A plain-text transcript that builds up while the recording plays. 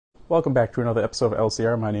Welcome back to another episode of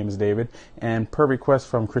L.C.R. My name is David, and per request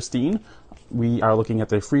from Christine, we are looking at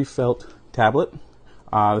the FreeFelt tablet.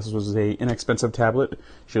 This was an inexpensive tablet.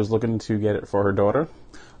 She was looking to get it for her daughter.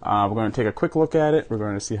 We're going to take a quick look at it. We're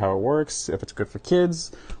going to see how it works, if it's good for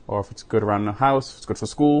kids, or if it's good around the house, if it's good for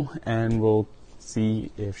school, and we'll see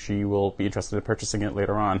if she will be interested in purchasing it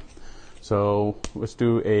later on. So let's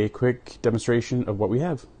do a quick demonstration of what we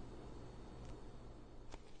have.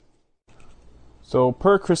 So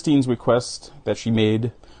per Christine's request that she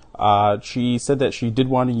made, she said that she did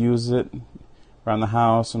want to use it around the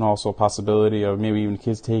house and also a possibility of maybe even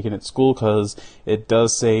kids taking it at school because it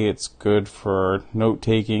does say it's good for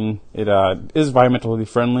note-taking. It is environmentally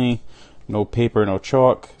friendly, no paper, no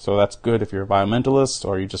chalk, so that's good if you're a environmentalist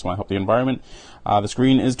or you just want to help the environment. The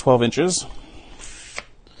screen is 12 inches.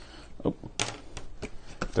 Oh.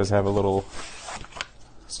 It does have a little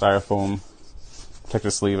styrofoam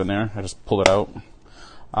protective sleeve in there. I just pulled it out.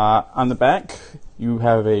 On the back, you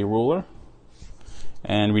have a ruler,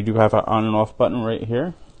 and we do have an on and off button right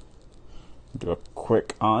here. Do a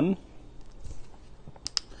quick on.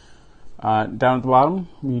 Down at the bottom,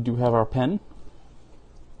 we do have our pen,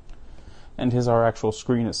 and here's our actual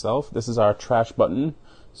screen itself. This is our trash button,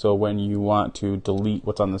 so when you want to delete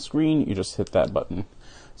what's on the screen, you just hit that button.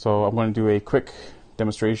 So I'm going to do a quick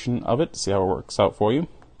demonstration of it to see how it works out for you.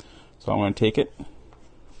 So I'm going to take it,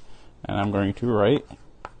 and I'm going to write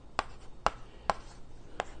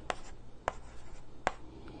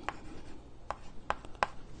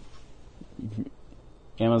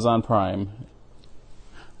Amazon Prime.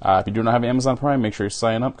 If you do not have Amazon Prime, make sure you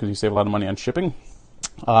sign up because you save a lot of money on shipping.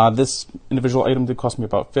 This individual item did cost me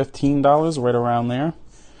about $15, right around there.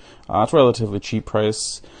 It's a relatively cheap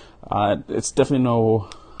price. It's definitely no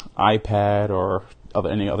iPad or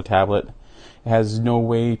any other tablet. It has no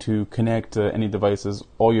way to connect to any devices.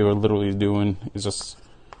 All you're literally doing is just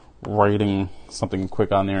writing something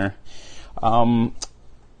quick on there.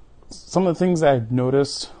 Some of the things that I've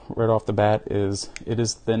noticed right off the bat is it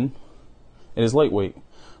is thin. It is lightweight,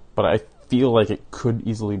 but I feel like it could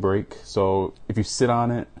easily break. So if you sit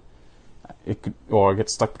on it, it could, or get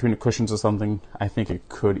stuck between the cushions or something, I think it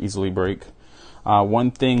could easily break.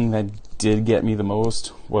 One thing that did get me the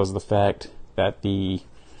most was the fact that the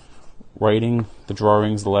writing, the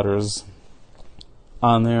drawings, the letters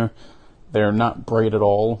on there, they're not bright at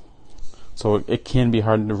all. So it can be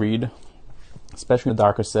hard to read, especially in a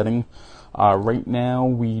darker setting. Right now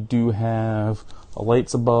we do have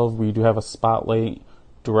lights above. We do have a spotlight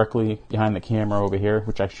directly behind the camera over here,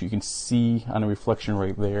 which actually you can see on a reflection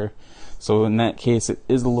right there. So in that case, it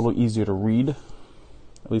is a little easier to read,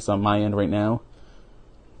 at least on my end right now.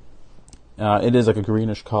 It is like a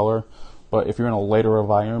greenish color, but if you're in a lighter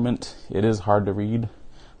environment, it is hard to read.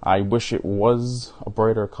 I wish it was a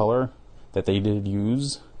brighter color that they did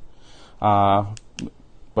use, but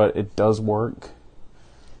it does work.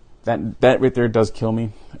 That right there does kill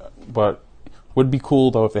me, but would be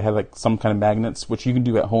cool though if they had like some kind of magnets, which you can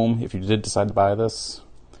do at home if you did decide to buy this.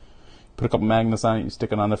 Put a couple magnets on it, you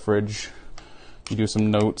stick it on the fridge, you do some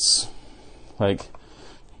notes, like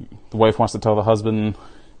the wife wants to tell the husband,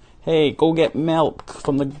 hey, go get milk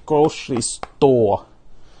from the grocery store.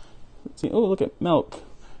 See, oh, look at milk.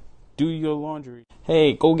 Do your laundry.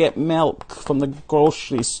 Hey, go get milk from the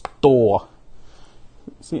grocery store.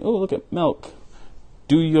 See, oh, look at milk.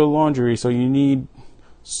 Do your laundry. So you need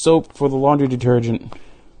soap for the laundry detergent.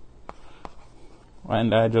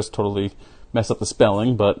 And I just totally messed up the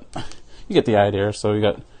spelling, but you get the idea. So you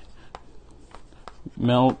got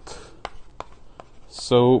milk,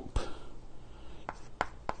 soap,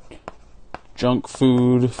 junk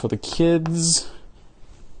food for the kids.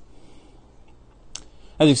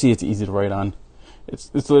 As you see, it's easy to write on.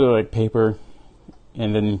 It's literally like paper,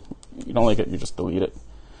 and then you don't like it, you just delete it.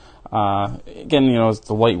 Again, you know, it's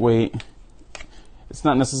the lightweight. It's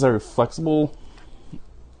not necessarily flexible,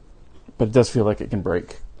 but it does feel like it can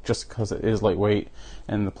break just because it is lightweight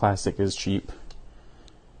and the plastic is cheap.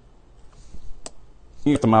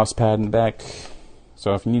 You get the mouse pad in the back,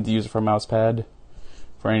 so if you need to use it for a mouse pad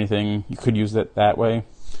for anything, you could use it that way.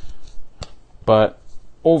 But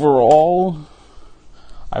overall,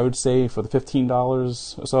 I would say for the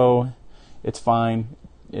 $15 or so, it's fine.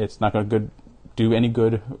 It's not going to do any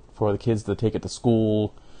good for the kids to take it to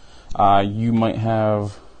school. You might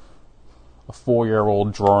have a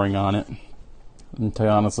 4-year-old drawing on it. And to tell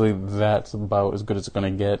you honestly, that's about as good as it's going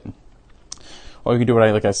to get. Or you can do what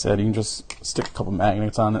like I said, you can just stick a couple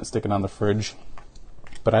magnets on it, stick it on the fridge.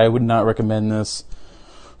 But I would not recommend this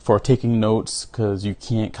for taking notes because you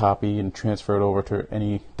can't copy and transfer it over to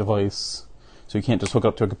any device. So you can't just hook it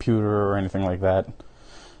up to a computer or anything like that.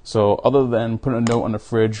 So other than putting a note on the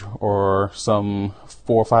fridge or some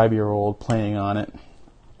 4 or 5-year-old playing on it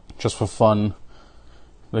just for fun,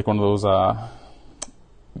 like one of those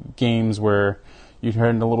games where you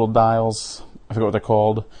turn the little dials, I forget what they're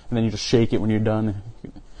called, and then you just shake it when you're done.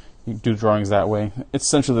 You do drawings that way. It's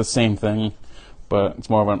essentially the same thing, but it's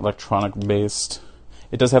more of an electronic based.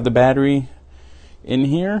 It does have the battery in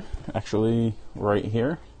here, actually right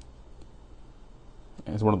here.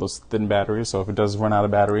 It's one of those thin batteries, so if it does run out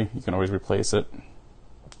of battery, you can always replace it.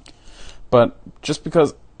 But just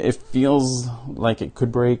because it feels like it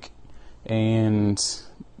could break and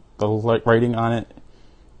the writing on it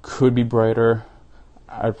could be brighter,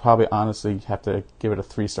 I'd probably honestly have to give it a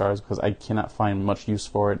 3 stars because I cannot find much use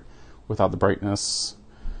for it without the brightness.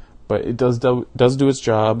 But it does do its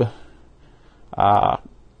job.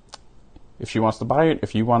 If she wants to buy it,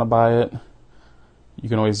 if you want to buy it, you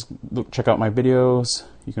can always check out my videos.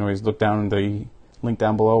 You can always look down the link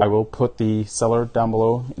down below. I will put the seller down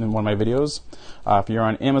below in one of my videos. If you're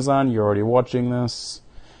on Amazon, you're already watching this.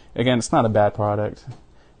 Again, it's not a bad product.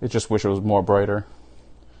 I just wish it was more brighter.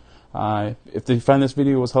 If you find this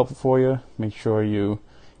video was helpful for you, make sure you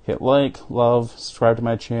hit like, love, subscribe to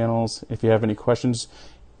my channels. If you have any questions,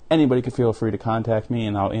 anybody can feel free to contact me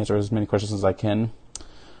and I'll answer as many questions as I can.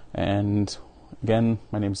 And again,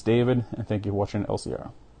 my name is David, and thank you for watching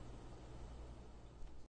L.C.R.